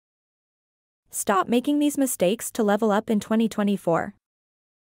Stop making these mistakes to level up in 2024.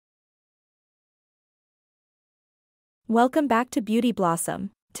 Welcome back to Beauty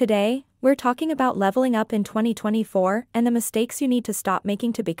Blossom. Today, we're talking about leveling up in 2024 and the mistakes you need to stop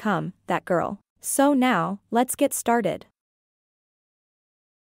making to become that girl. So now, let's get started.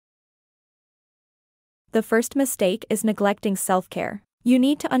 The first mistake is neglecting self-care. You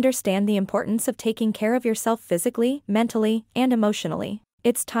need to understand the importance of taking care of yourself physically, mentally, and emotionally.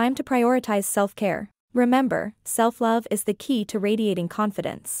 It's time to prioritize self-care. Remember, self-love is the key to radiating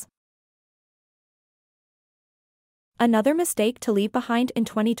confidence. Another mistake to leave behind in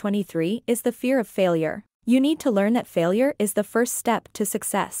 2023 is the fear of failure. You need to learn that failure is the first step to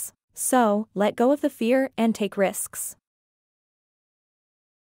success. So, let go of the fear and take risks.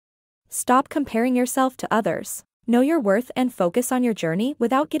 Stop comparing yourself to others. Know your worth and focus on your journey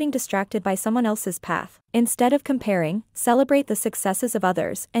without getting distracted by someone else's path. Instead of comparing, celebrate the successes of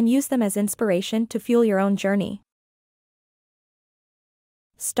others and use them as inspiration to fuel your own journey.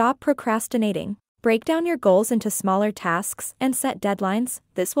 Stop procrastinating. Break down your goals into smaller tasks and set deadlines.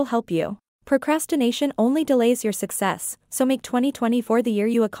 This will help you. Procrastination only delays your success, so make 2024 the year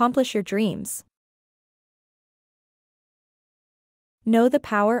you accomplish your dreams. Know the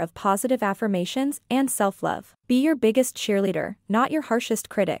power of positive affirmations and self-love. Be your biggest cheerleader, not your harshest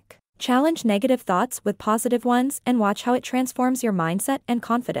critic. Challenge negative thoughts with positive ones and watch how it transforms your mindset and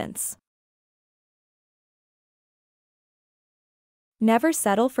confidence. Never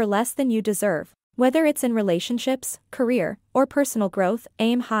settle for less than you deserve. Whether it's in relationships, career, or personal growth,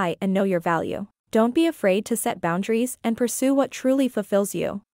 aim high and know your value. Don't be afraid to set boundaries and pursue what truly fulfills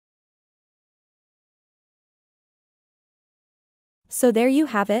you. So there you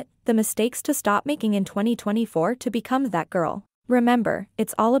have it, the mistakes to stop making in 2024 to become that girl. Remember,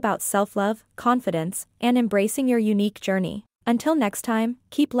 it's all about self-love, confidence, and embracing your unique journey. Until next time,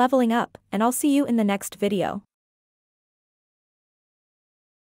 keep leveling up, and I'll see you in the next video.